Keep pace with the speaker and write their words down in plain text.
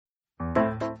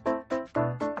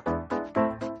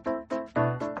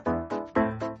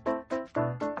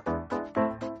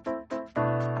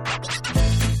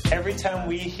Every time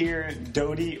we hear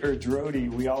Doty or Drody,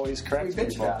 we always correct We bitch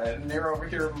people. about it, and they're over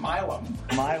here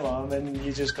Mylum, and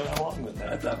you just go along with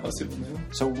I it. thought most people knew.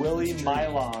 So Willie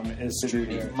Mylum is sitting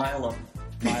here. Mylum.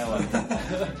 Mylum.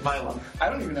 Mylum. I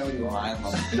don't even know who you are.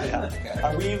 Mylum. Yeah. Okay.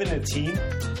 Are we even a team?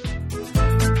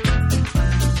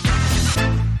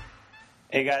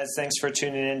 Hey guys, thanks for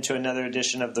tuning in to another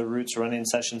edition of the Roots Running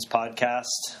Sessions podcast.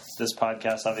 This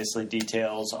podcast obviously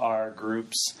details our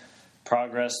group's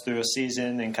progress through a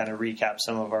season and kind of recap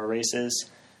some of our races.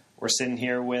 We're sitting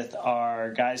here with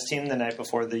our guys team the night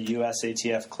before the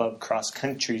USATF Club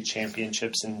XC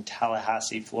Championships in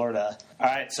Tallahassee, Florida. All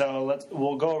right, so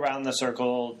we'll go around the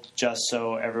circle just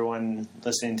so everyone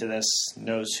listening to this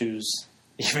knows who's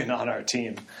even on our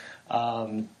team.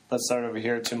 Let's start over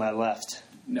here to my left.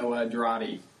 Noah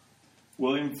Drotti.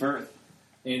 William Firth.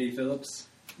 Andy Phillips.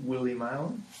 Willie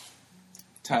Mylum.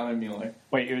 Tyler Mueller.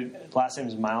 Wait, your last name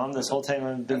is Mylum? This whole time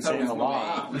I've been saying the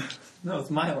law. No, it's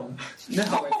Mylum. No, it's It's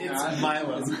not.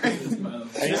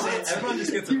 Mylum. Are you saying Everyone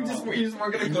just gets it wrong. You just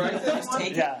weren't going to correct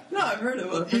it? Yeah. No, I've heard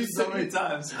it so many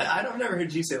times. I've never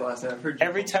heard you say the last name. I've heard you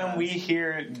Every time we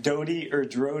hear Doty or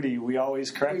Drody, we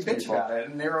always We correct bitch people. about it,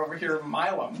 and they're over here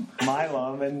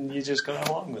Mylum, and you just go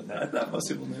along with I it. thought most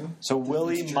people knew. So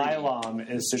Willie Mylum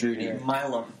is sitting here.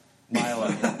 Mylum.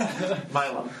 Mylum.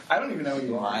 Mylum. I don't even know who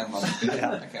you are. Mylum.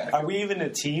 Yeah. Okay. Are we even a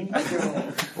team?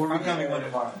 We're becoming one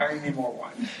tomorrow. I need more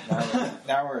wine.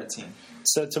 Now we're a team.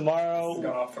 So tomorrow,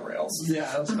 Got off the rails.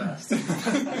 Yeah, that was fast.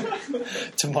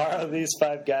 tomorrow these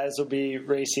five guys will be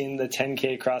racing the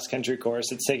 10K cross-country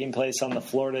course. It's taking place on the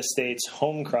Florida State's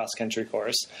home cross-country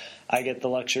course. I get the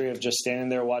luxury of just standing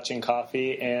there watching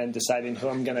coffee and deciding who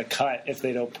I'm going to cut if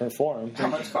they don't perform. How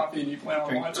much coffee do you plan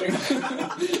on watching?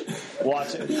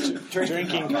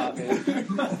 Drinking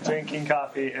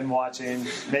coffee and watching.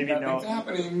 Maybe Nothing's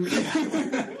happening.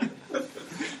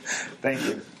 Thank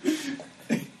you.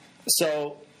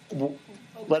 So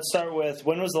let's start with,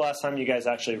 when was the last time you guys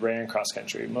actually ran cross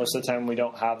country? Most of the time we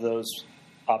don't have those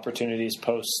opportunities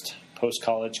post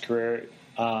college career.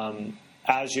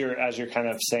 As you're kind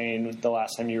of saying the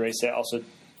last time you raced it, also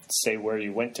say where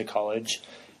you went to college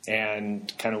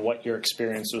and kind of what your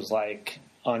experience was like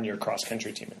on your cross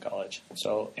country team in college.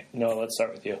 So Noah, let's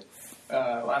start with you.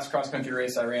 Last cross country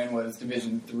race I ran was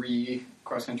Division III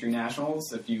Cross Country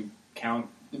Nationals. If you count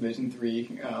Division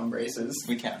III races,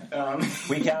 We count.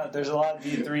 We count. There's a lot of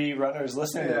D3 runners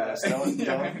listening to this.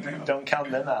 Don't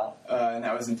count them out. And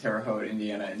that was in Terre Haute,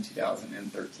 Indiana, in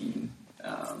 2013.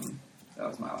 That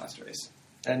was my last race.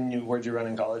 And where'd you run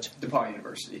in college? DePaul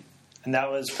University. And that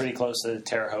was pretty close to the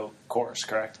Terre Haute course,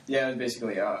 correct? Yeah, it was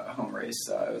basically a home race.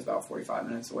 It was about 45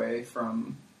 minutes away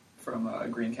from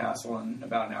Greencastle and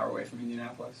about an hour away from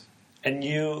Indianapolis. And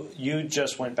you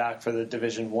just went back for the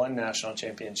Division I National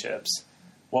Championships.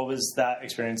 What was that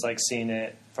experience like, seeing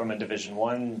it from a Division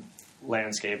I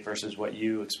landscape versus what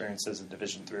you experienced as a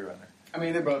Division III runner? I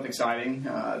mean, they're both exciting.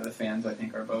 The fans, I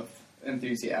think, are both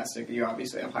enthusiastic. You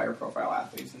obviously have higher profile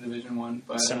athletes in Division I,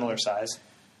 but Similar size.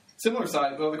 Similar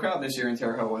size. Well, the crowd this year in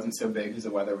Terre Haute wasn't so big because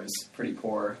the weather was pretty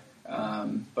poor.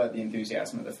 But the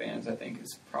enthusiasm of the fans, I think,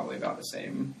 is probably about the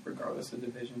same regardless of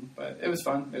division. But it was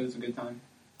fun. It was a good time.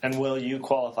 And Will, you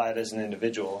qualified as an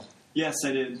individual Yes,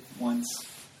 I did once.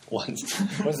 once.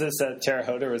 Was this at Terre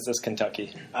Haute or was this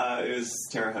Kentucky? It was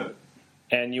Terre Haute,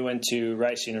 And you went to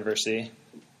Rice University.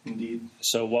 indeed.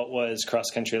 So what was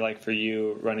cross-country like for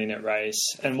you running at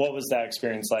Rice? And what was that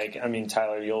experience like? I mean,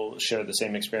 Tyler, you'll share the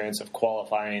same experience of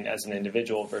qualifying as an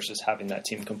individual versus having that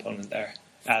team component there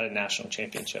at a national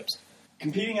championships.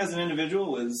 Competing as an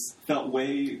individual felt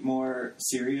way more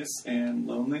serious and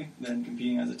lonely than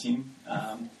competing as a team.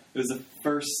 It was the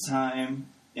first time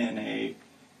in a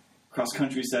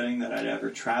cross-country setting that I'd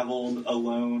ever traveled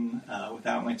alone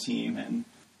without my team, and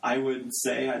I would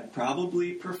say I'd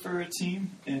probably prefer a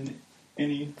team in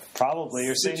any Probably.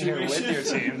 You're sitting here with your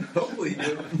team. Hopefully you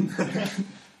do.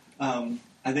 I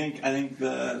think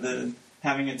the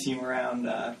having a team around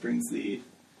brings the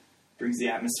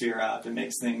atmosphere up. It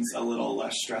makes things a little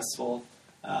less stressful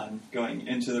going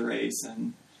into the race,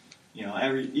 and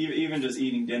even just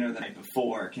eating dinner the night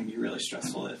before can be really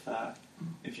stressful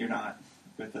if you're not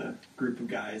with a group of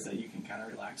guys that you can kind of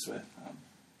relax with.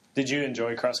 Did you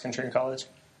enjoy cross-country in college?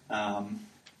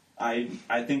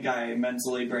 I think I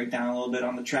mentally break down a little bit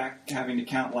on the track, having to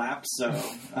count laps, so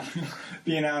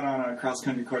being out on a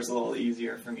cross-country course is a little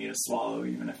easier for me to swallow,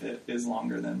 even if it is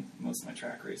longer than most of my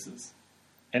track races.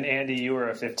 And Andy, you were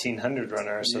a 1,500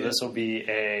 runner, so this will be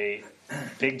a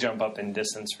big jump up in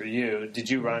distance for you. Did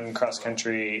you run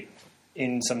cross-country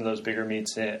in some of those bigger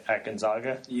meets at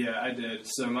Gonzaga? Yeah, I did.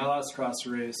 So my last cross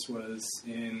race was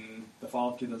in the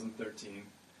fall of 2013.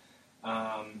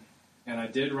 And I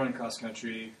did run cross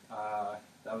country.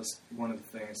 That was one of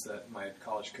the things that my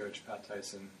college coach, Pat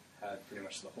Tyson, had pretty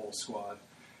much the whole squad,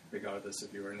 regardless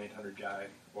if you were an 800 guy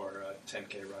or a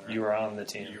 10K runner. You were on the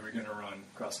team. You were going to run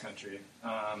cross country.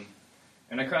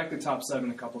 And I cracked the top 7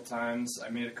 a couple times. I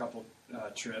made a couple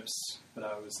trips, but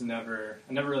I never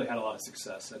really had a lot of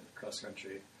success at cross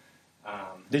country.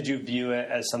 Did you view it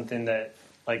as something that,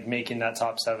 like, making that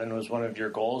top 7 was one of your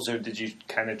goals, or did you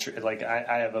kind of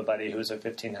I have a buddy who's a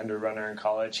 1500 runner in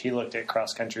college. He looked at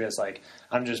cross country as like,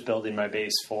 I'm just building my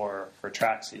base for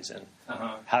track season.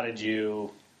 How did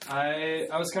you? I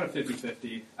was kind of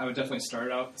 50-50. I would definitely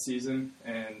start out the season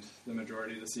and the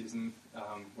majority of the season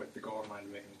with the goal in mind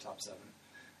of making the top 7.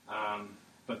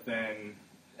 But then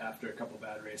after a couple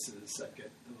bad races, I'd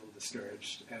get a little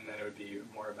discouraged, and then it would be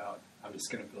more about, I'm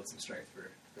just going to build some strength for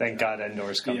Thank track. God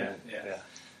indoors come in. Yeah.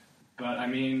 But, I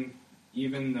mean,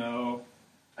 even though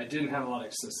I didn't have a lot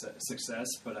of success,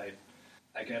 but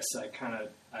I guess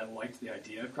I liked the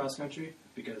idea of cross-country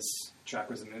because track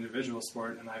was an individual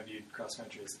sport, and I viewed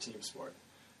cross-country as a team sport.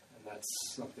 And that's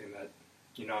something that,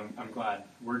 I'm glad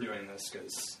we're doing this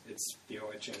because it's the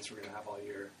only chance we're going to have all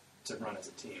year to run as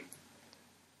a team.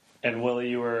 And Willie,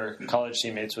 you were college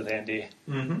teammates with Andy.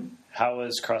 Mm-hmm. How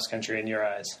was cross-country in your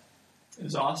eyes? It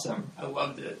was awesome. I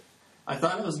loved it. I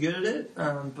thought I was good at it,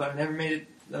 but I never made it.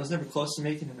 I was never close to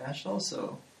making the nationals,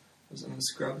 so I'm a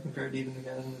scrub compared to even the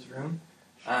guys in this room,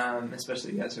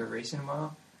 especially the guys who are racing a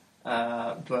while.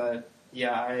 But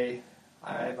yeah,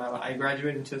 I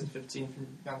graduated in 2015 from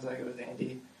Gonzaga with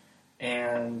Andy,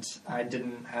 and I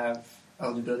didn't have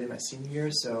eligibility my senior year,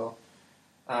 so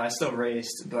I still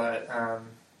raced, but I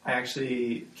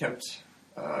actually kept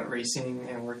racing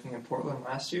and working in Portland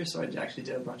last year, so I actually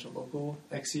did a bunch of local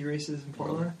XC races in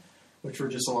Portland, which were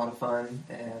just a lot of fun,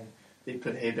 and they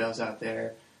put hay bales out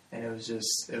there, and it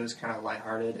was kind of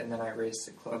lighthearted. And then I raced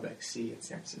the Club XC in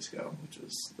San Francisco, which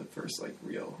was the first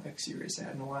real XC race I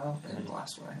had in a while, and the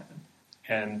last one I had.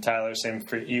 And Tyler, same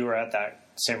for you. Were at that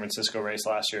San Francisco race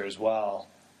last year as well,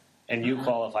 and you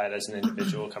qualified as an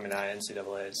individual coming out of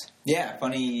NCAA's. Yeah,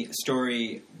 funny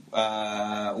story.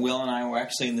 Will and I were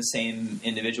actually in the same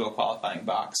individual qualifying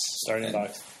box. Starting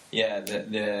box. Yeah,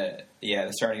 the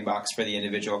starting box for the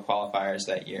individual qualifiers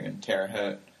that year in Terre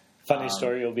Haute. Funny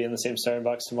story, you'll be in the same starting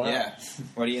box tomorrow. Yeah,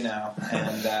 what do you know?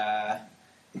 And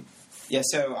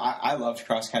so I loved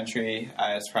cross country.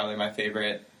 It's probably my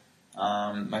favorite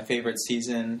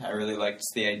season. I really liked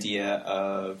the idea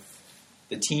of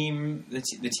the team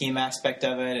aspect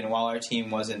of it. And while our team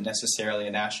wasn't necessarily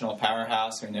a national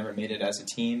powerhouse, we never made it as a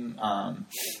team.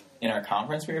 In our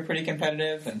conference, we were pretty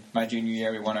competitive. And my junior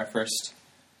year, we won our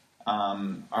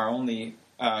only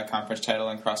conference title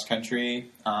in cross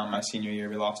country. My senior year,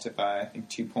 we lost it by I think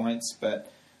 2 points.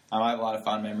 But I have a lot of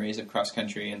fond memories of cross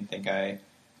country, and think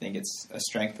it's a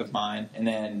strength of mine. And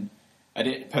then I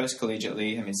did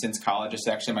post-collegiately. I mean, since college, it's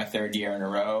actually my 3rd year in a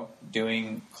row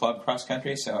doing club cross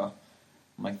country. So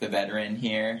I'm like the veteran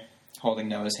here, holding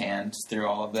Noah's hand through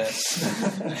all of this.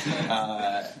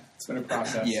 It's been a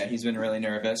process. Yeah, he's been really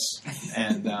nervous,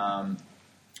 and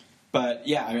but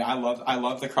yeah, I mean, I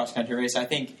love the cross country race. I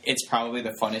think it's probably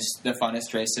the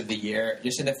funnest race of the year,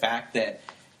 just in the fact that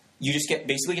you just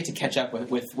basically get to catch up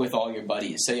with all your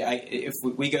buddies. So if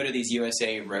we go to these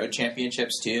USA Road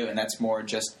Championships too, and that's more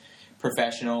just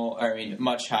professional, or I mean,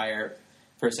 much higher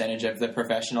percentage of the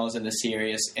professionals and the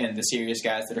serious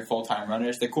guys that are full-time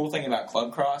runners. The cool thing about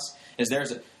club cross is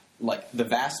there's the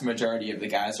vast majority of the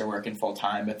guys are working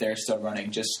full-time, but they're still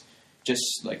running just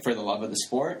for the love of the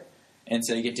sport. And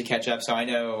so you get to catch up. So I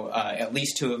know at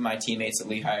least 2 of my teammates at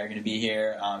Lehigh are going to be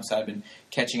here. So I've been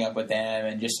catching up with them,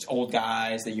 and just old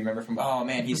guys that you remember from, oh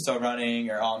man, he's still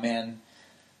running, or oh man,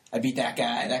 I beat that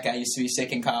guy. That guy used to be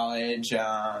sick in college. It's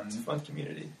a fun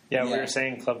community. Yeah, we were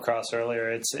saying club cross earlier.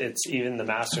 It's even the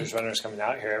Masters runners coming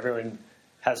out here. Everyone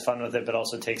has fun with it, but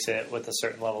also takes it with a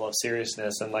certain level of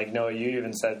seriousness. And like Noah, you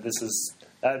even said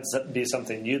that'd be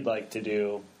something you'd like to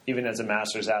do, even as a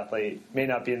Masters athlete. May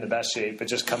not be in the best shape, but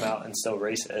just come out and still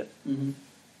race it.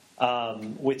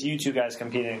 Mm-hmm. With you 2 guys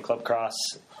competing in club cross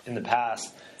in the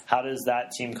past, how does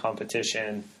that team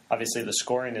competition? Obviously, the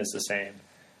scoring is the same.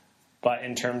 But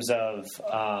in terms of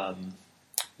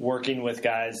working with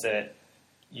guys that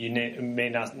you may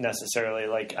not necessarily,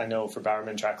 like I know for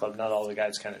Bowerman Track Club, not all the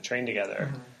guys kind of train together.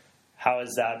 Mm-hmm. How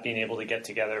is that being able to get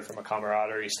together from a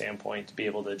camaraderie standpoint to be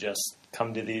able to just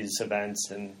come to these events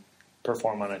and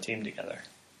perform on a team together?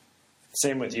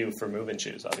 Same with you for moving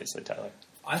shoes, obviously, Tyler.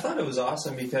 I thought it was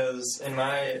awesome because in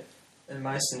my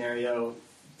scenario,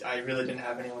 I really didn't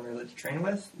have anyone really to train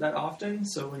with that often.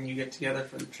 So when you get together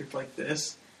for a trip like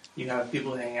this, you have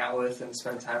people to hang out with and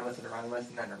spend time with and run with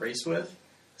and then race with.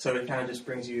 So it kind of just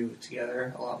brings you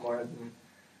together a lot more than,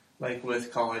 like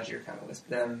with college, you're kind of with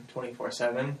them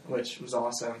 24/7, which was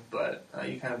awesome. But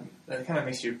it kind of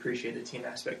makes you appreciate the team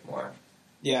aspect more.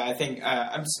 Yeah, I think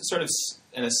I'm sort of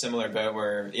in a similar boat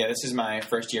where, this is my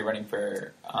first year running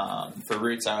for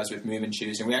Roots. I was with Move and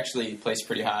Shoes, and we actually placed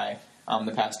pretty high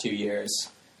the past 2 years.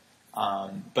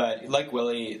 But like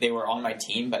Willie, they were on my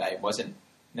team, but I wasn't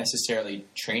necessarily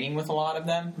training with a lot of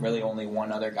them. Really only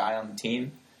one other guy on the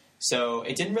team. So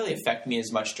it didn't really affect me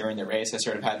as much during the race. I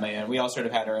sort of had my own. We all sort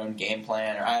of had our own game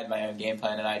plan, or I had my own game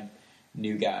plan, and I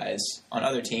knew guys on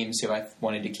other teams who I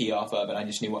wanted to key off of, and I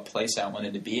just knew what place I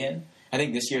wanted to be in. I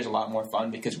think this year is a lot more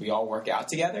fun because we all work out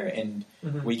together, and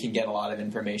we can get a lot of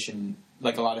information,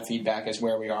 like a lot of feedback as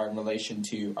where we are in relation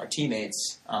to our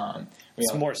teammates.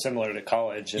 It's more similar to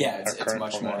college. It's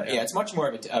much more. Yeah, it's much more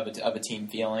of a team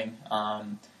feeling.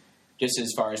 Just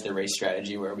as far as the race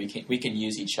strategy, where we can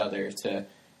use each other to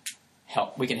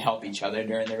help. We can help each other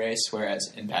during the race,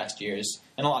 whereas in past years,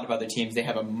 and a lot of other teams, they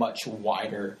have a much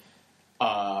wider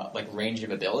range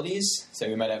of abilities. So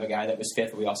we might have a guy that was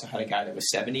 5th, but we also had a guy that was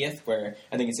 70th, where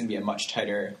I think it's going to be a much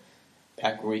tighter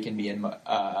pack where we can be in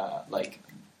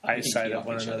eyesight of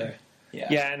one another.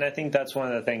 Yeah, and I think that's one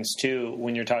of the things, too,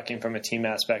 when you're talking from a team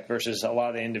aspect versus a lot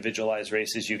of the individualized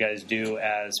races you guys do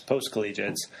as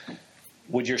post-collegiates.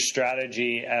 Would your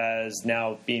strategy as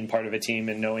now being part of a team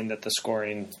and knowing that the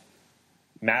scoring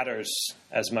matters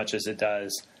as much as it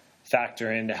does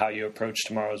factor into how you approach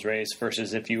tomorrow's race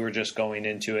versus if you were just going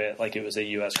into it like it was a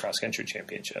U.S. Cross Country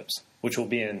Championships, which will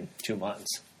be in 2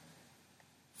 months?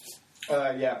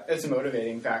 It's a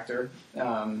motivating factor.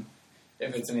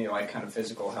 If it's any kind of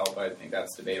physical help, I think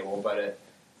that's debatable. But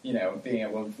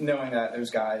knowing that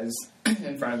there's guys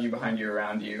in front of you, behind you,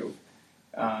 around you,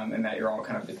 and that you're all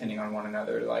kind of depending on one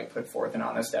another to put forth an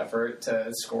honest effort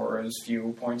to score as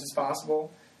few points as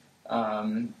possible.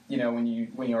 When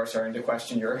you are starting to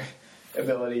question your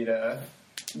ability to,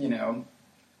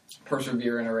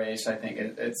 persevere in a race, I think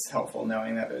it's helpful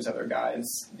knowing that there's other guys,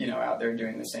 out there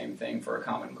doing the same thing for a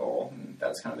common goal. And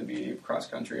that's kind of the beauty of cross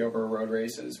country over road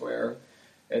races, where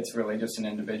it's really just an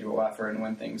individual effort. And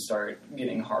when things start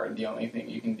getting hard, the only thing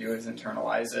you can do is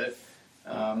internalize it.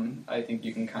 I think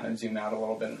you can kind of zoom out a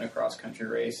little bit in a cross country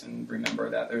race and remember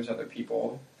that there's other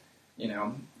people,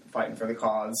 fighting for the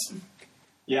cause.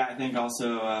 Yeah, I think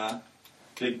also a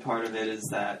big part of it is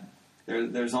that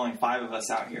there's only 5 of us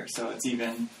out here, so it's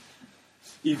even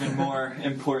more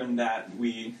important that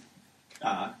we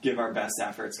give our best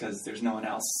efforts because there's no one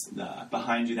else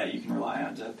behind you that you can rely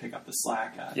on to pick up the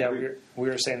slack. We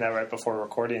were saying that right before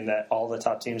recording that all the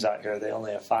top teams out here, they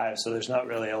only have 5, so there's not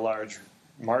really a large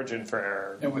margin for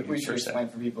error. And we should explain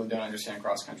for people who don't understand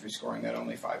cross-country scoring that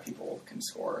only 5 people can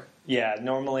score. Yeah,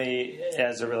 normally,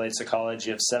 as it relates to college,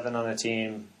 you have 7 on a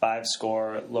team, 5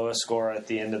 score. Lowest score at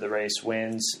the end of the race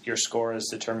wins. Your score is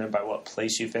determined by what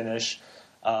place you finish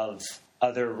of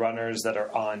other runners that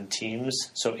are on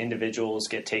teams. So individuals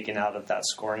get taken out of that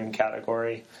scoring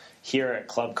category. Here at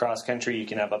Club Cross Country, you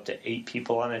can have up to 8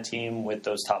 people on a team with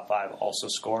those top 5 also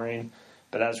scoring.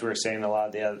 But as we were saying, a lot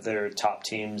of the other top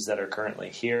teams that are currently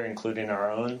here, including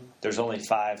our own, there's only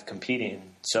 5 competing.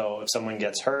 So if someone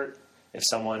gets hurt, if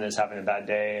someone is having a bad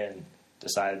day and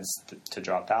decides to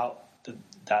drop out,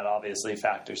 that obviously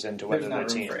factors into whether the team.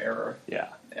 There's no room for error.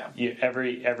 Yeah.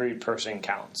 Every person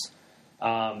counts.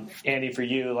 Andy, for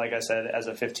you, like I said, as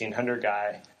a 1,500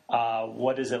 guy,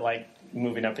 what is it like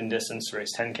moving up in distance to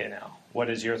race 10K now? What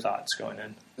is your thoughts going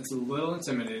in? It's a little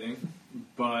intimidating,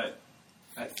 but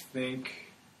I think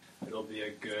it'll be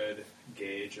a good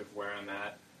gauge of where I'm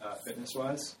at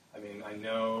fitness-wise. I mean, I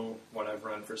know what I've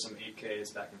run for some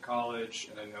 8Ks back in college,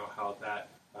 and I know how that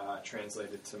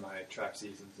translated to my track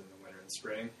seasons in the winter and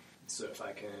spring. So if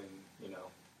I can,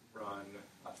 run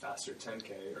a faster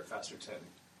 10K or faster 10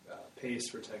 pace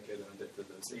for 10K than I did for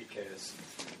those 8Ks,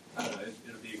 I don't know,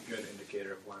 it'll be a good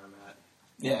indicator of where I'm at.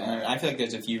 Yeah, I feel like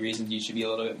there's a few reasons you should be a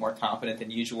little bit more confident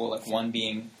than usual, like one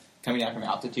being coming down from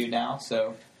altitude now,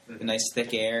 so the nice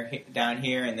thick air down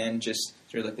here, and then just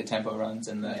sort of like the tempo runs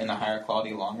and the higher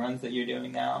quality long runs that you're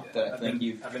doing now. Yeah,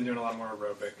 I've been doing a lot more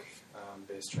aerobic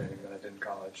based training than I did in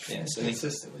college. Yeah, so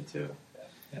consistently too.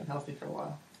 Yeah. Been healthy for a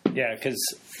while. Yeah, because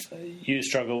you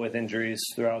struggle with injuries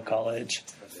throughout college.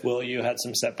 Will, you had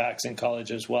some setbacks in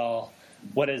college as well.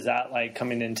 What is that like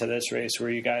coming into this race where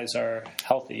you guys are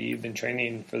healthy? You've been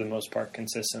training for the most part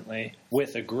consistently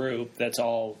with a group that's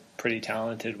all pretty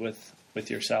talented with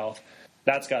yourself.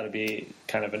 That's got to be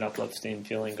kind of an uplifting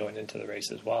feeling going into the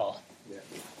race as well.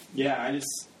 Yeah,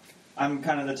 I'm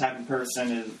kind of the type of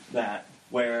person that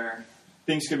where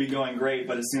things could be going great,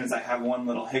 but as soon as I have one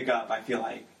little hiccup, I feel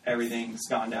like everything's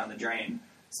gone down the drain.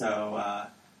 So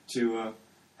to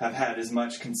have had as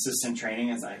much consistent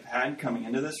training as I've had coming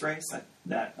into this race,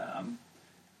 that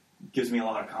gives me a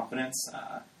lot of confidence.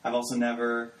 I've also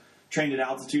never trained at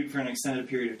altitude for an extended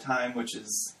period of time, which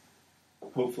is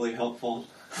hopefully helpful.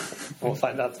 We'll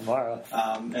find out tomorrow.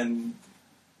 And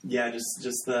yeah,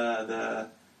 just the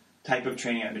type of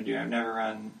training I've been doing. I've never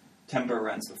run tempo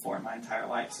runs before in my entire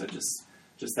life, so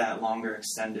just that longer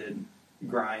extended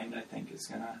grind, I think, is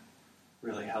going to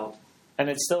really help. And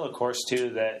it's still a course,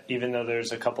 too, that even though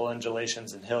there's a couple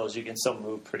undulations and hills, you can still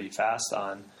move pretty fast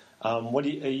on. What do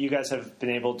you guys have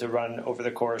been able to run over the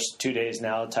course 2 days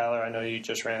now? Tyler, I know you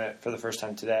just ran it for the first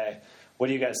time today. What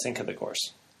do you guys think of the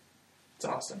course? It's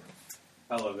awesome.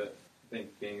 I love it. I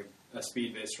think being a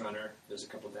speed-based runner, there's a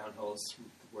couple downhills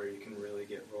where you can really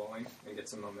get rolling and get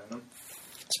some momentum.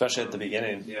 Especially at the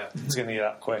beginning. Yeah. It's going to get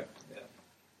up quick.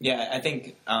 Yeah, I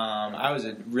think I was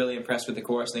really impressed with the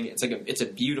course. I think it's a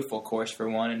beautiful course for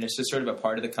one, and it's just sort of a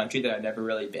part of the country that I've never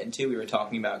really been to. We were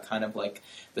talking about kind of like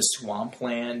the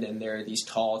swampland, and there are these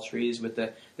tall trees with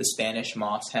the Spanish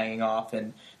moss hanging off,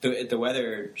 and the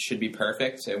weather should be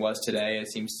perfect. It was today.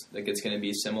 It seems like it's going to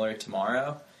be similar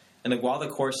tomorrow. And like while the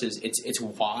course is it's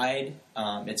wide,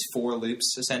 it's 4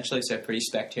 loops essentially, so pretty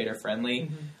spectator friendly.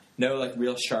 Mm-hmm. No like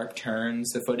real sharp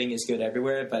turns. The footing is good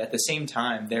everywhere, but at the same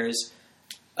time, there's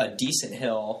a decent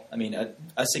hill,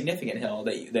 a significant hill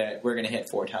that we're going to hit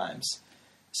 4 times.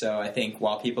 So I think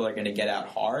while people are going to get out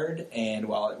hard, and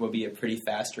while it will be a pretty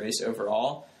fast race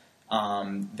overall,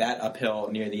 that uphill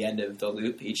near the end of the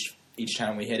loop each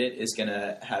time we hit it is going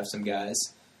to have some guys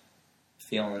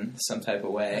feeling some type of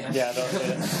way. Yeah,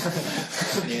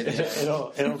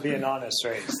 it'll be an honest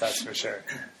race, that's for sure.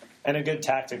 And a good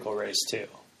tactical race, too.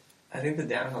 I think the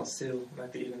downhills, too,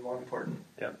 might be even more important.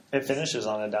 Yeah, it finishes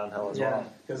on a downhill as well.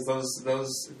 Yeah,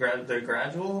 because they're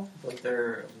gradual, but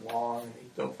they're long, and they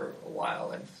go for a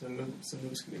while, and some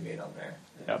moves can be made on there.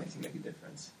 And it can make a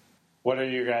difference. What are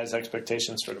your guys'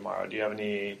 expectations for tomorrow? Do you have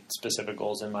any specific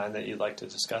goals in mind that you'd like to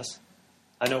discuss?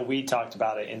 I know we talked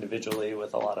about it individually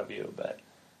with a lot of you, but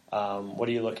what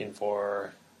are you looking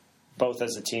for, both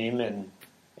as a team and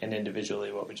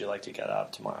individually? What would you like to get out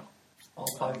of tomorrow?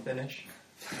 All-time finish.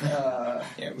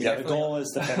 The goal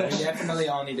is to finish. We definitely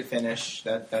all need to finish.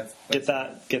 That's get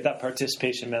that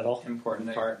participation medal.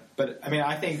 Important part. But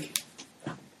I think,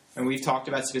 and we've talked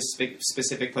about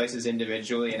specific places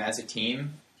individually and as a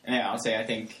team. And I'll say I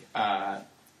think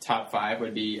top 5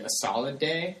 would be a solid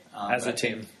day as a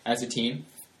team. As a team,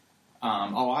 a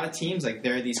lot of teams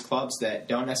there are these clubs that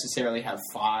don't necessarily have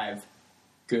 5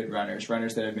 good runners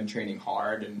that have been training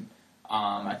hard, and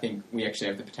I think we actually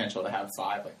have the potential to have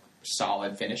 5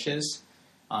 solid finishes.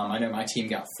 I know my team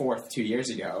got 4th 2 years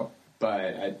ago,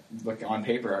 but look on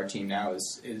paper, our team now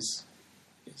is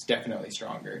definitely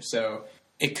stronger. So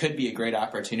it could be a great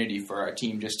opportunity for our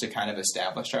team just to kind of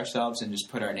establish ourselves and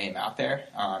just put our name out there.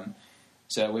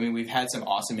 So we've had some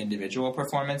awesome individual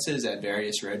performances at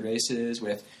various road races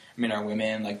with our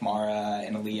women like Mara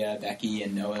and Aaliyah, Becky,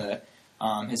 and Noah.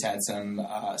 Has had some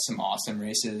awesome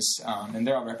races, and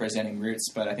they're all representing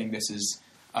Roots. But I think this is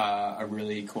a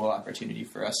really cool opportunity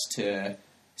for us to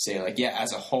say,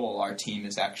 as a whole, our team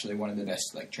is actually one of the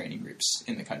best training groups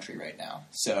in the country right now.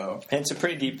 So and it's a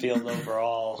pretty deep field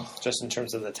overall, just in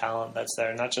terms of the talent that's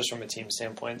there. Not just from a team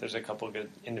standpoint, there's a couple good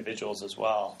individuals as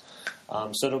well.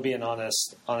 So it'll be an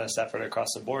honest effort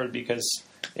across the board, because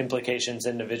implications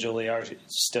individually are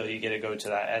still you get to go to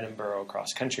that Edinburgh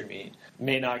cross country meet.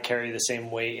 May not carry the same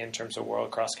weight in terms of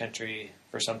world cross country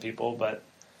for some people, but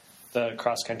the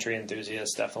cross country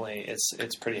enthusiasts definitely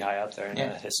it's pretty high up there in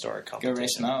a historic competition. Go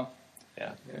race Mo.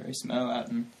 Yeah, go race Mo out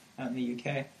in the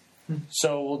UK.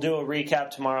 So we'll do a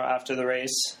recap tomorrow after the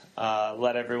race.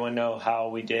 Let everyone know how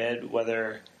we did,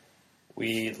 whether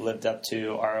we lived up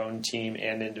to our own team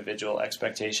and individual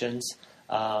expectations.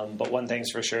 But one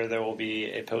thing's for sure, there will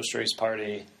be a post-race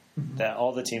party that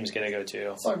all the teams get to go to.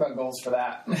 Let's talk about goals for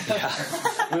that.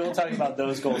 Yeah. We will talk about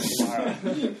those goals tomorrow.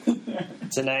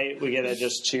 Tonight, we get to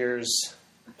just cheers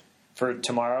for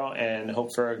tomorrow and hope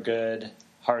for a good,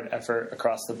 hard effort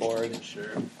across the board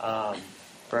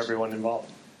for everyone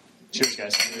involved. Cheers,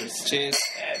 guys. Cheers.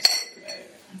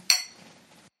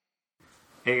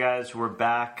 Hey, guys. We're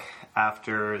back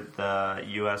after the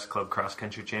U.S. Club Cross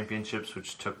Country Championships,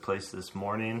 which took place this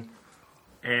morning.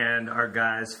 And our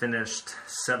guys finished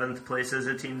 7th place as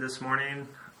a team this morning.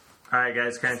 All right,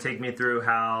 guys, kind of take me through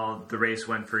how the race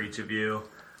went for each of you.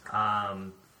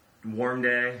 Warm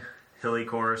day, hilly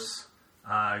course,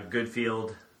 good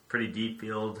field, pretty deep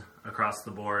field across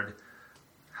the board.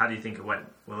 How do you think it went?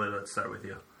 Willie, let's start with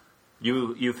you.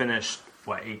 You finished,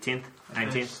 what, 18th?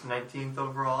 19th? 19th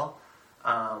overall.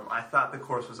 I thought the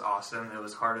course was awesome. It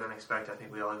was harder than expected. I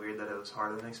think we all agreed that it was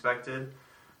harder than expected.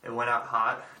 It went out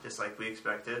hot, just like we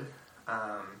expected.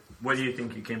 What do you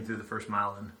think you came through the first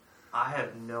mile in? I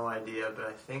have no idea, but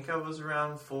I think I was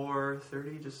around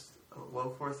 4:30, just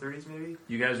low 4:30s maybe.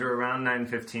 You guys were around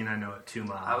 9:15, I know, at 2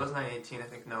 miles. I was 9:18. I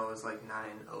think Noah was like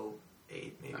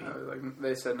 9:08 maybe.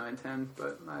 They said 9:10,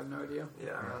 but I have no idea.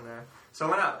 Yeah, around there. So it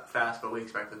went out fast, but we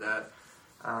expected that.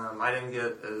 I didn't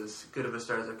get as good of a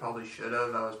start as I probably should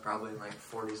have. I was probably in like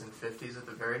 40s and 50s at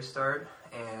the very start,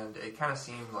 and it kind of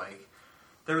seemed like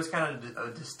there was kind of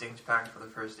a distinct pack for the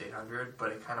first 800,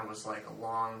 but it kind of was like a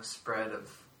long spread of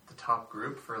the top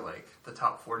group for like the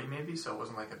top 40 maybe, so it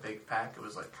wasn't like a big pack. It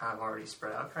was like kind of already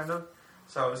spread out kind of.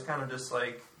 So I was kind of just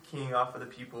like keying off of the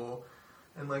people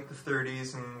in like the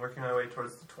 30s and working my way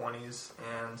towards the 20s,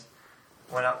 and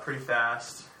went out pretty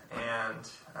fast. And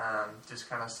just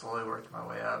kind of slowly worked my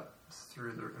way up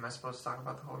through the... Am I supposed to talk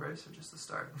about the whole race or just the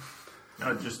start?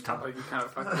 No, just talk. Oh, you kind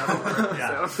of fucked it up.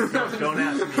 Yeah. So. No, don't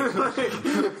ask me a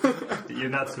question. You're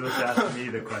not supposed to ask me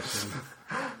the question.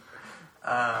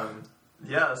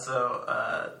 So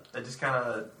I just kind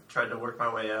of tried to work my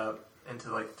way up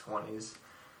into like the 20s,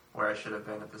 where I should have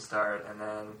been at the start, and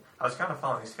then I was kind of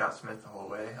following Scott Smith the whole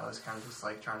way. I was kind of just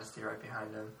like trying to stay right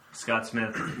behind him. Scott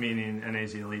Smith, meaning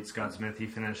NAZ Elite Scott Smith, he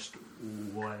finished,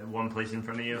 what, one place in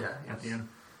front of you at the end?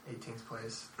 18th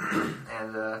place.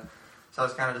 And so I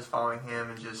was kind of just following him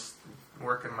and just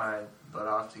working my butt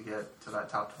off to get to that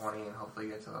top 20 and hopefully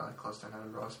get to the close to an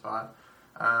Edinburgh spot.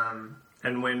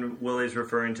 And when Willie's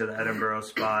referring to the Edinburgh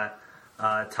spot,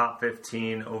 top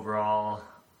 15 overall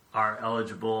are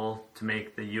eligible to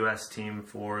make the U.S. team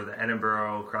for the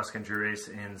Edinburgh cross-country race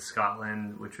in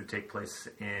Scotland, which would take place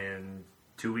in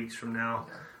 2 weeks from now.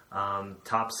 Yeah.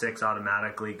 Top 6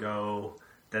 automatically go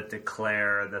that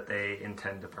declare that they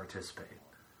intend to participate.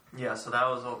 Yeah, so that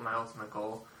was my ultimate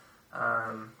goal.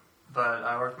 But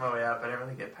I worked my way up. I didn't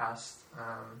really get past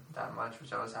that much,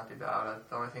 which I was happy about.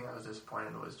 The only thing I was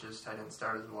disappointed was just I didn't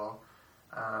start as well.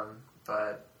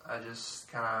 But I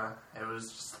just kind of, it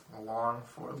was just long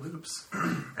 4 loops.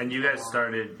 And you guys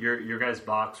started, your guys'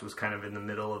 box was kind of in the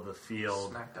middle of the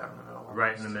field. Smack dab in the middle. Almost.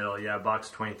 Right in the middle, yeah, box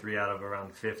 23 out of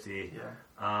around 50.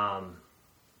 Yeah.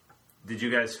 Did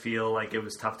you guys feel like it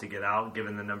was tough to get out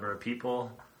given the number of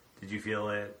people? Did you feel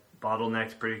it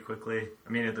bottlenecked pretty quickly? I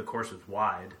mean, the course was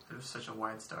wide. It was such a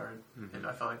wide start. Mm-hmm.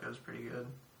 I felt like it was pretty good.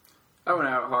 I went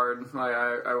out hard. Like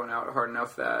I went out hard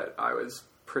enough that I was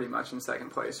pretty much in second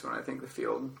place when I think the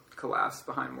field collapsed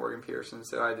behind Morgan Pearson,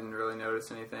 so I didn't really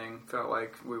notice anything. Felt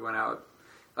like we went out.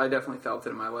 I definitely felt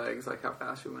it in my legs, like how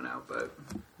fast we went out, but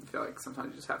I feel like sometimes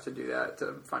you just have to do that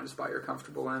to find a spot you're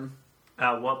comfortable in.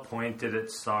 At what point did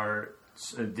it start?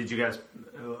 Did you guys,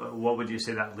 what would you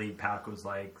say that lead pack was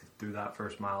like through that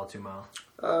first mile, 2 mile?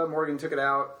 Morgan took it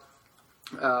out.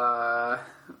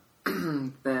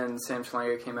 Then Sam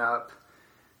Schlange came up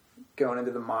going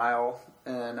into the mile,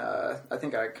 and I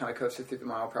think I kind of coasted through the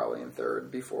mile probably in third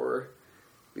before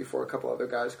a couple other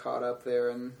guys caught up there,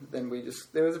 and then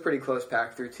there was a pretty close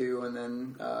pack through 2, and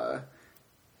then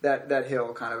that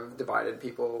hill kind of divided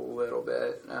people a little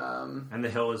bit. And the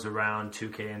hill was around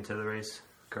 2K into the race,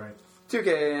 correct?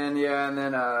 2K in, yeah, and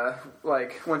then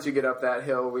like once you get up that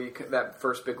hill, that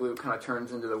first big loop kind of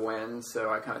turns into the wind, so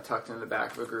I kind of tucked in the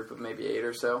back of a group of maybe 8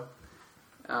 or so.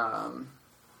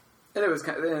 And it was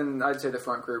and I'd say the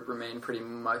front group remained pretty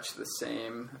much the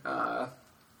same.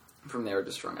 From there,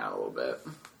 just strung out a little bit.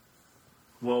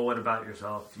 Well, what about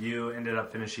yourself? You ended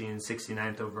up finishing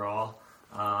 69th overall,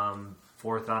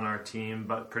 4th on our team,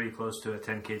 but pretty close to a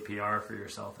 10K PR for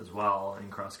yourself as well in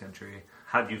cross country.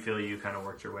 How do you feel you kind of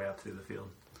worked your way up through the field?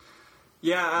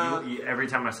 Yeah. Every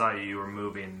time I saw you, you were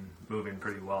moving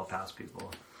pretty well past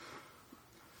people.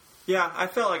 Yeah, I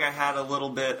felt like I had a little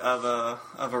bit of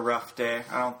a rough day.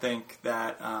 I don't think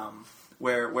that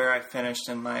where I finished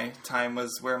in my time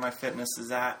was where my fitness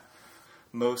is at.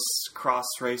 Most cross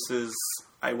races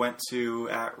I went to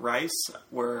at Rice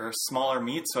were smaller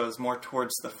meets, so I was more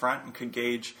towards the front and could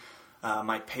gauge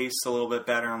my pace a little bit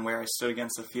better and where I stood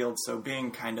against the field. So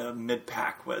being kind of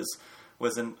mid-pack was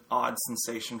an odd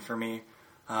sensation for me.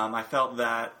 I felt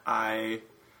that I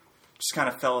just kind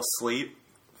of fell asleep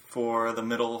for the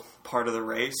middle part of the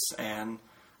race and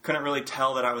couldn't really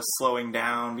tell that I was slowing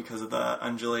down because of the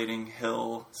undulating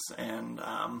hills, and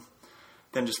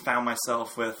then just found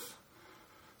myself with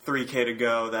 3K to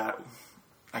go that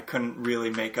I couldn't really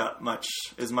make up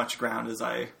as much ground as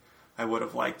I would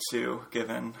have liked to,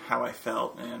 given how I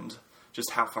felt and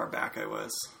just how far back I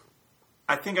was.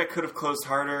 I think I could have closed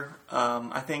harder.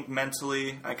 I think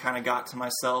mentally I kind of got to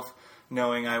myself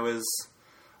knowing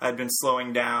I'd been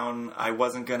slowing down. I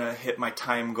wasn't going to hit my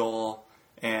time goal,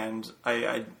 and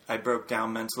I broke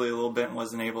down mentally a little bit and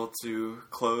wasn't able to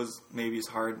close maybe as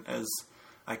hard as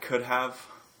I could have.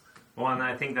 Well, and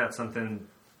I think that's something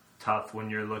tough when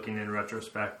you're looking in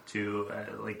retrospect to,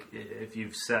 like, if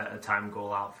you've set a time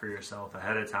goal out for yourself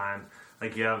ahead of time,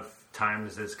 like you have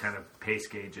times as kind of pace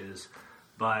gauges,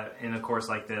 but in a course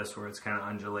like this where it's kind of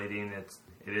undulating,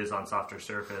 it is on softer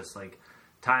surface, like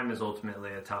time is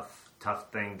ultimately a tough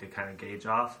thing to kind of gauge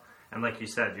off. And like you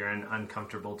said, you're in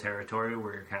uncomfortable territory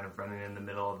where you're kind of running in the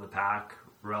middle of the pack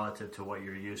relative to what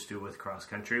you're used to with cross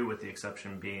country, with the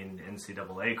exception being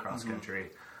NCAA cross country.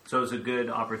 Mm-hmm. So it was a good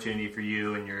opportunity for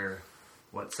you in your,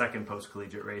 second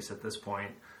post-collegiate race at this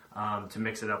point, to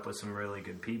mix it up with some really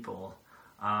good people.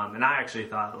 And I actually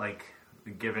thought, like,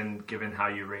 given how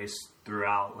you raced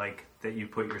throughout, like, that you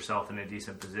put yourself in a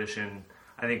decent position.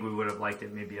 I think we would have liked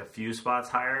it maybe a few spots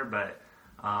higher, but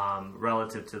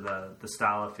relative to the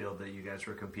style of field that you guys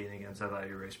were competing against, I thought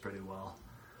you raced pretty well.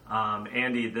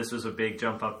 Andy, this was a big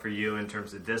jump up for you in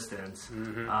terms of distance.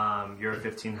 Mm-hmm. You're a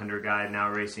 1,500 guy now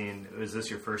racing. Was this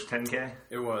your first 10K?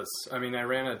 It was. I mean, I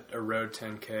ran a road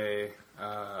 10K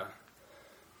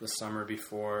the summer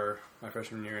before my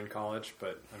freshman year in college,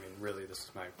 but I mean, really, this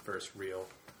is my first real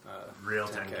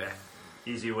 10K.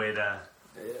 Easy way to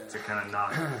kind of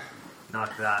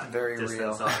knock that Very distance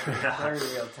real. off. Yeah. Very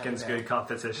real 10K. Against good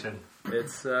competition.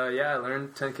 It's I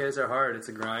learned 10Ks are hard. It's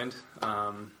a grind.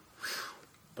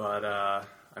 But I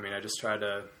mean, I tried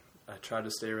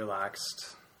to stay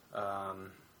relaxed,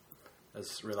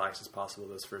 as relaxed as possible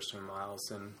those first 2 miles,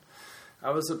 and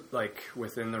I was like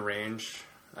within the range.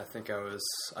 I think I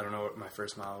don't know what my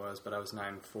first mile was, but I was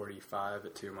 9:45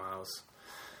 at 2 miles.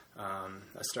 I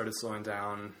started slowing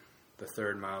down. The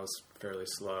third mile was fairly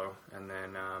slow, and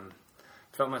then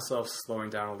felt myself slowing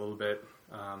down a little bit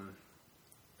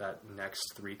that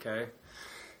next 3K,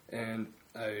 and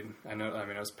I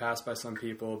was passed by some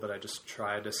people, but I just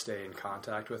tried to stay in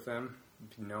contact with them,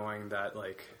 knowing that,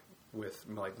 like, with,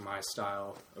 like, my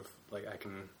style of, like, I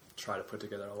can try to put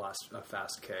together a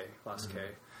fast K, K,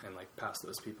 and, like, pass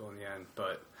those people in the end.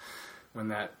 But when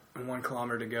that 1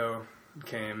 kilometer to go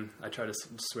came, I tried to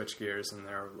switch gears, and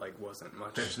there, like, wasn't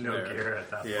much. There's no gear at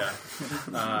that point.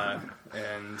 Yeah.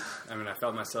 And I mean, I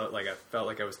felt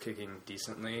like I was kicking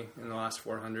decently in the last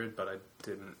 400, but I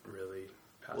didn't really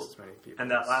pass as many people. And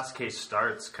that last case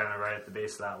starts kind of right at the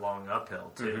base of that long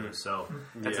uphill too. Mm-hmm. So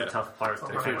it's a tough part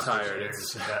to if you're tired.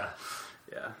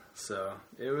 Yeah. So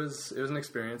it was an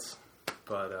experience,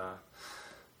 but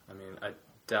I mean, I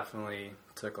definitely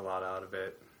took a lot out of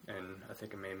it, and I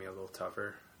think it made me a little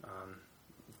tougher.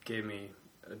 Gave me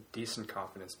a decent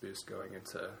confidence boost going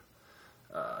into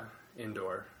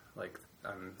indoor. Like,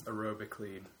 I'm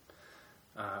aerobically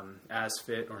as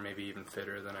fit or maybe even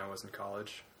fitter than I was in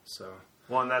college. So.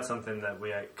 Well, and that's something that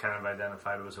we kind of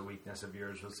identified was a weakness of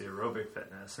yours, was the aerobic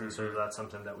fitness. And so that's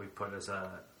something that we put as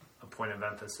a point of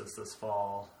emphasis this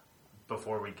fall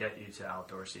before we get you to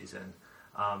outdoor season.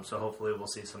 So hopefully we'll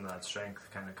see some of that strength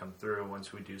kind of come through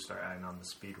once we do start adding on the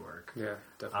speed work. Yeah,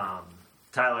 definitely.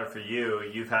 Tyler, for you,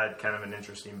 you've had kind of an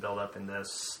interesting build-up in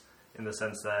this, in the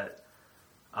sense that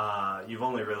you've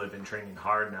only really been training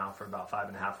hard now for about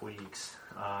 5.5 weeks.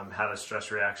 Had a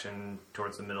stress reaction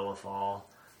towards the middle of fall.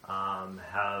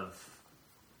 Have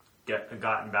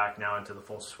gotten back now into the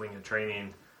full swing of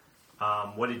training.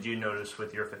 What did you notice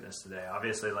with your fitness today?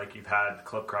 Obviously, like, you've had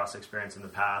club cross experience in the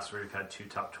past where you've had 2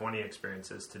 top 20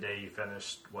 experiences. Today you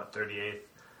finished, 38th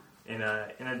in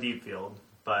a deep field.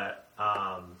 But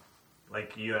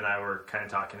like you and I were kind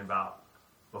of talking about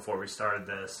before we started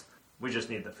this, we just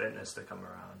need the fitness to come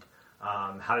around.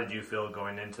 How did you feel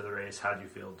going into the race? How did you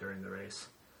feel during the race?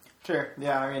 Sure.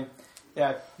 Yeah, I mean,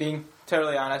 being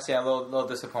totally honest, a little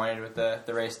disappointed with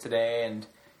the race today, and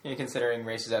considering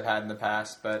races I've had in the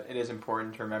past, but it is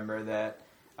important to remember that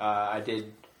I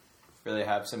did really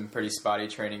have some pretty spotty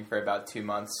training for about 2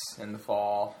 months in the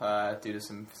fall due to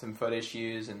some foot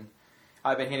issues, and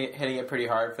I've been hitting it pretty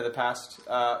hard for the past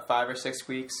 5 or 6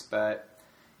 weeks, but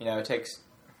it takes,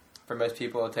 for most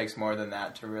people, it takes more than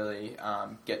that to really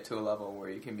get to a level where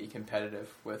you can be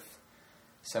competitive with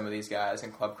some of these guys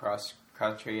in club cross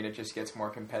country, and it just gets more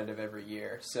competitive every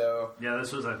year. So yeah,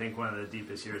 this was, I think, one of the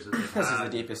deepest years that they've had. This is the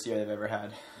deepest year they've ever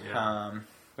had. Yeah.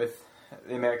 With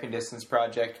the American Distance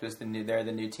Project, they're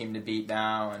the new team to beat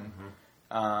now,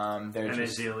 and they're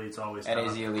NAZ Elite's always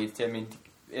NAZ Elite. I mean,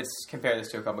 it's compare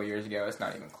this to a couple years ago, it's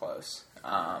not even close.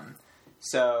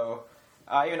 So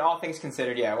even all things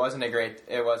considered, it wasn't a great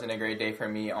day for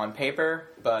me on paper,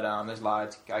 but there's a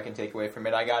lot I can take away from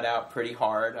it. I got out pretty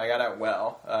hard. I got out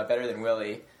well, better than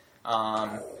Willie.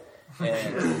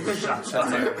 And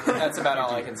that's about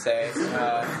all I can say.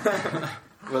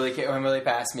 When Willie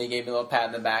passed me, gave me a little pat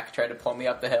in the back, tried to pull me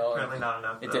up the hill. Apparently not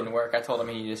enough. It didn't work. I told him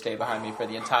he needed to stay behind me for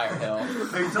the entire hill.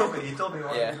 You told me you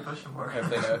wanted to push him more.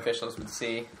 Hopefully no officials would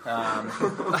see. So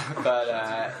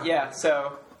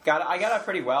I got up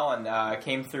pretty well and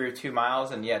came through 2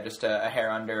 miles and just a hair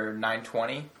under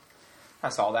 9:20. I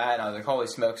saw that and I was like, holy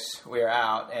smokes, we're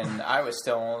out. And I was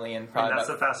still only in probably. And that's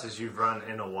the fastest you've run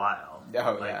in a while.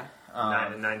 Oh, like, yeah.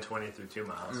 9:20 through 2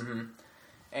 miles. Mm-hmm.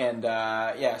 And,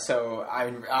 so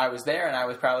I was there, and I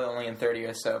was probably only in 30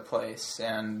 or so place,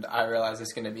 and I realized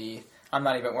it's going to be, I'm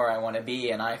not even where I want to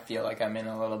be, and I feel like I'm in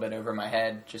a little bit over my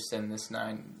head just in this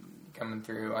coming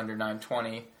through under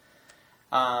 9:20.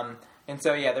 And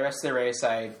so, the rest of the race,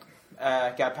 I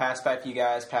got passed a few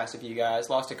guys,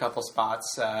 lost a couple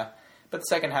spots, but the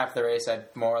second half of the race, I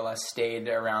more or less stayed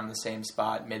around the same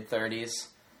spot, mid-30s.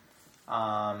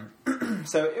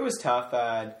 So it was tough.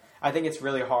 I think it's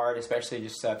really hard, especially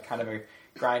just kind of a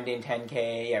grinding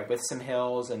 10K with some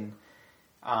hills. And,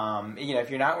 if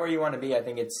you're not where you want to be, I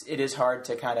think it is hard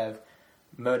to kind of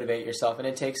motivate yourself. And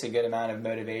it takes a good amount of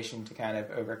motivation to kind of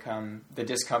overcome the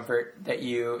discomfort that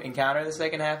you encounter the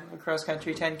second half of a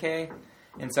cross-country 10K.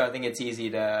 And so I think it's easy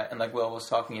to, and like Will was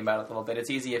talking about it a little bit, it's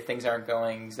easy if things aren't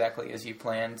going exactly as you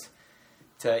planned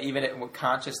to, even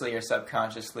consciously or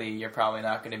subconsciously, you're probably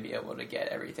not going to be able to get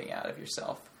everything out of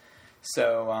yourself.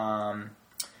 So,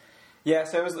 so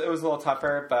it was a little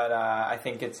tougher, but I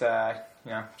think it's if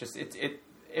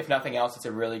nothing else, it's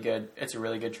a really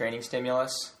good training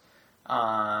stimulus,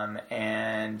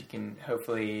 and you can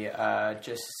hopefully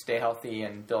just stay healthy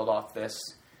and build off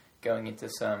this going into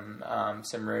some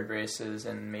road races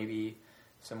and maybe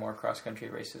some more cross-country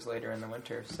races later in the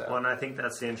winter. So. Well, and I think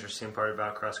that's the interesting part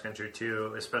about cross-country,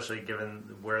 too, especially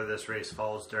given where this race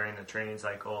falls during the training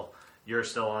cycle. You're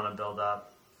still on a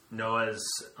build-up. Noah's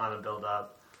on a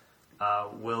build-up.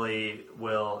 Willie,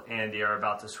 Will, Andy are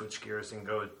about to switch gears and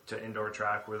go to indoor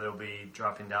track where they'll be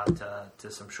dropping down to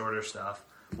some shorter stuff.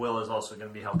 Will is also going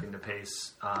to be helping to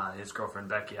pace his girlfriend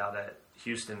Becky out at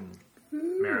Houston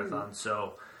Marathon.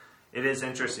 So it is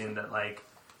interesting that,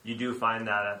 you do find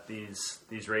that at these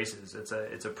races.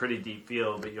 It's a pretty deep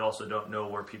field, but you also don't know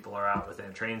where people are at within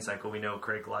a training cycle. We know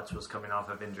Craig Lutz was coming off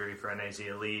of injury for NAZ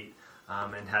Elite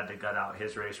and had to gut out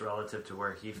his race relative to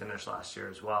where he finished last year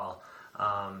as well.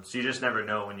 So you just never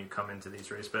know when you come into these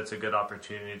races, but it's a good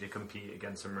opportunity to compete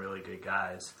against some really good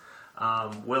guys.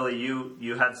 Willie,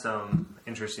 you had some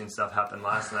interesting stuff happen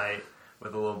last night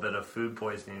with a little bit of food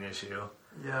poisoning issue.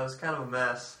 Yeah, it was kind of a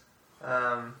mess.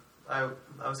 I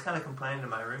was kind of complaining to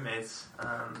my roommates,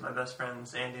 my best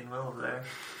friends Andy and Will over there,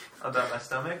 about my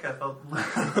stomach. I felt...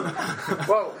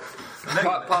 Whoa!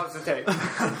 Pause the tape.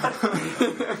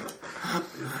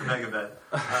 Mega bad.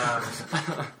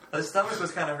 The stomach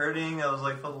was kind of hurting. I was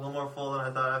felt a little more full than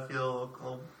I thought. I feel a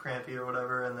little crampy or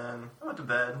whatever. And then I went to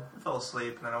bed. I fell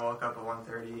asleep, and then I woke up at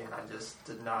 1:30, and I just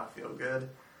did not feel good.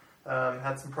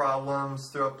 Had some problems,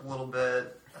 threw up a little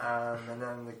bit. And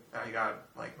then I got,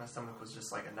 my stomach was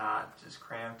just like a knot, just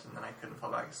cramped, and then I couldn't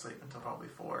fall back asleep until probably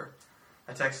 4.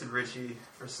 I texted Richie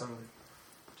for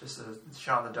just a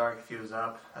shot in the dark if he was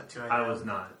up at 2 a.m. I was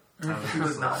not. He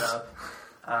was not up.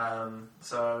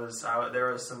 So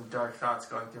there was some dark thoughts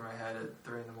going through my head at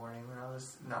 3 in the morning when I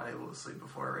was not able to sleep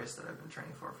before a race that I've been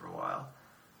training for a while.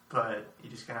 But you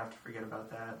just kind of have to forget about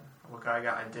that.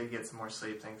 I did get some more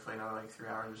sleep, thankfully, another 3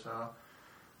 hours or so.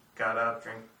 Got up,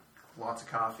 drank lots of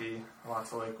coffee,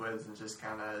 lots of liquids, and just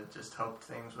hoped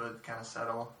things would kind of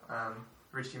settle.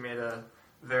 Richie made a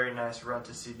very nice run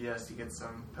to CVS to get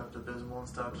some Pepto-Bismol and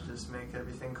stuff to just make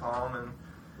everything calm and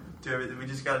do everything. We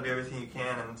just got to do everything you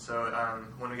can. And so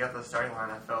when we got to the starting line,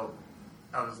 I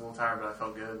was a little tired, but I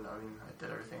felt good. I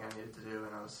did everything I needed to do,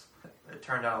 and it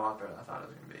turned out a lot better than I thought it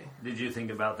was going to be. Did you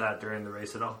think about that during the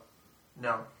race at all?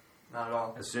 No. Not at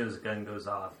all. As soon as the gun goes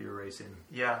off, you're racing.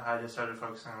 Yeah, I just started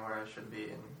focusing on where I should be,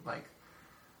 and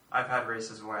I've had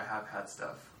races where I have had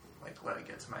stuff let it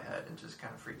get to my head and just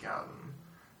kind of freak out, and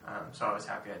so I was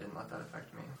happy I didn't let that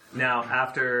affect me. Now,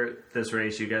 after this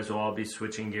race, you guys will all be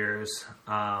switching gears.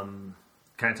 Kind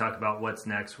of talk about what's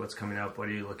next, what's coming up, what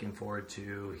are you looking forward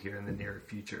to here in the near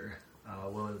future?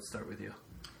 Will, let's start with you.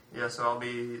 Yeah, so I'll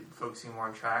be focusing more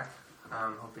on track,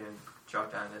 hoping to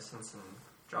drop down distance and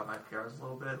drop my PRs a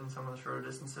little bit in some of the shorter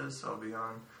distances. So I'll be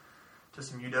going to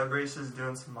some UW races,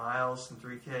 doing some miles, some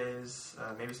 3Ks,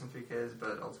 maybe some 3Ks,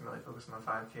 but ultimately focusing on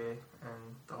 5K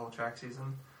and the whole track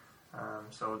season.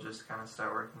 So I'll just kind of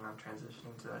start working on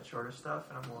transitioning to that shorter stuff,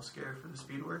 and I'm a little scared for the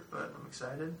speed work, but I'm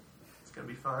excited. It's going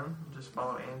to be fun. Just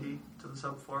follow Andy to the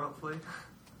sub 4, hopefully.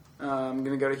 I'm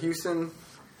going to go to Houston,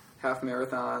 half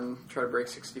marathon, try to break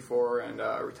 64, and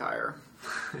retire.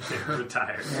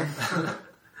 Retire.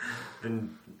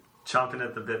 Been chomping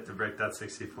at the bit to break that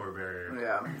 64 barrier.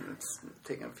 Yeah, it's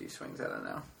taking a few swings at it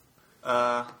now.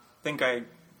 I think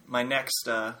my next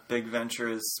big venture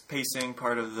is pacing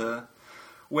part of the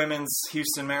women's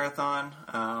Houston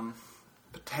Marathon.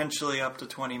 Potentially up to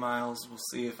 20 miles. We'll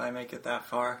see if I make it that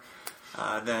far.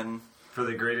 Then for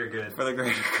the greater good. For the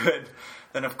greater good.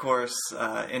 Then, of course,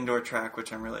 indoor track,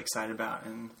 which I'm really excited about,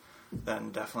 and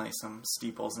then definitely some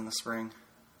steeples in the spring.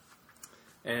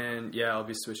 And yeah, I'll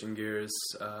be switching gears,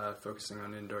 focusing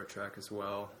on indoor track as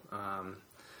well.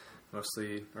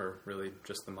 Mostly, or really,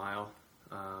 just the mile.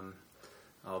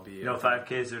 I'll be no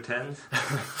 5Ks or 10s.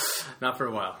 Not for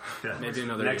a while. Yeah. Maybe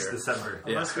another next year. December.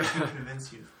 Yeah. Unless we can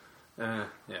convince you. Yeah.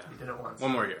 You did it once.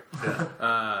 One more year.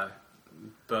 Yeah.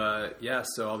 But yeah,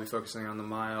 so I'll be focusing on the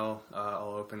mile.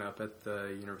 I'll open up at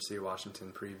the University of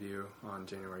Washington preview on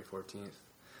January 14th,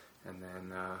 and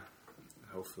then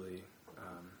hopefully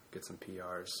get some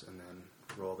PRs, and then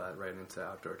roll that right into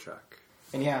outdoor track.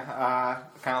 And yeah,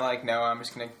 kind of like Noah, I'm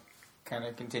just going to kind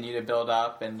of continue to build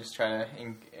up and just try to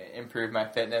improve my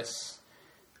fitness.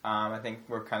 I think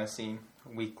we're kind of seeing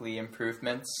weekly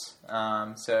improvements.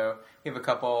 So we have a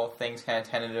couple things kind of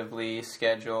tentatively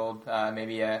scheduled,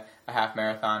 maybe a half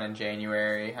marathon in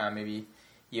January, maybe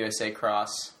USA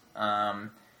Cross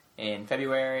in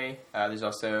February. There's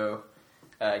also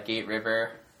Gate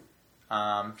River.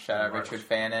 Shout out March. Richard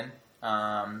Fannin.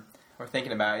 We're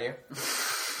thinking about you.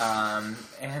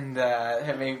 And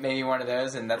maybe one of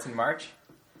those, and that's in March.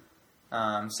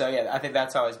 So yeah, I think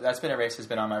that's been a race that's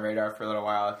been on my radar for a little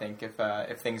while. I think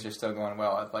if things are still going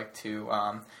well, I'd like to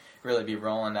really be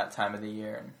rolling that time of the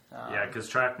year. And, yeah, because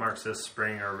track marks this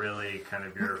spring are really kind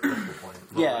of your focal point.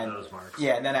 Yeah, those marks.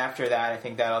 Yeah, and then after that, I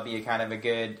think that'll be a kind of a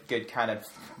good kind of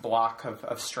block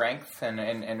of strength and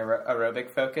aerobic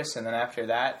focus. And then after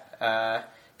that,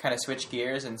 kind of switch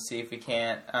gears and see if we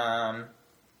can't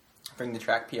bring the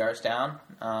track PRs down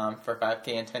for 5K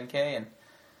and 10K. And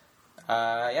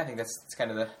I think that's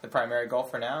kind of the primary goal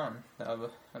for now, and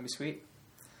that'll be sweet.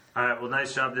 All right, well,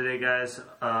 nice job today, guys.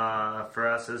 For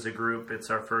us as a group, it's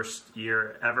our first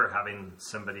year ever having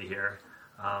somebody here.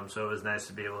 So it was nice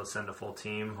to be able to send a full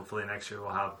team. Hopefully next year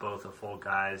we'll have both a full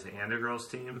guys and a girls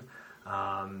team.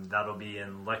 That'll be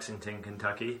in Lexington,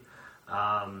 Kentucky.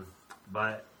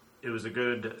 But it was a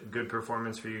good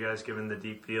performance for you guys given the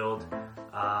deep field.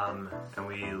 And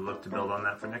we look to build on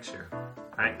that for next year. All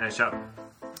right, nice job.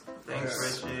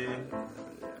 Thanks, Richie.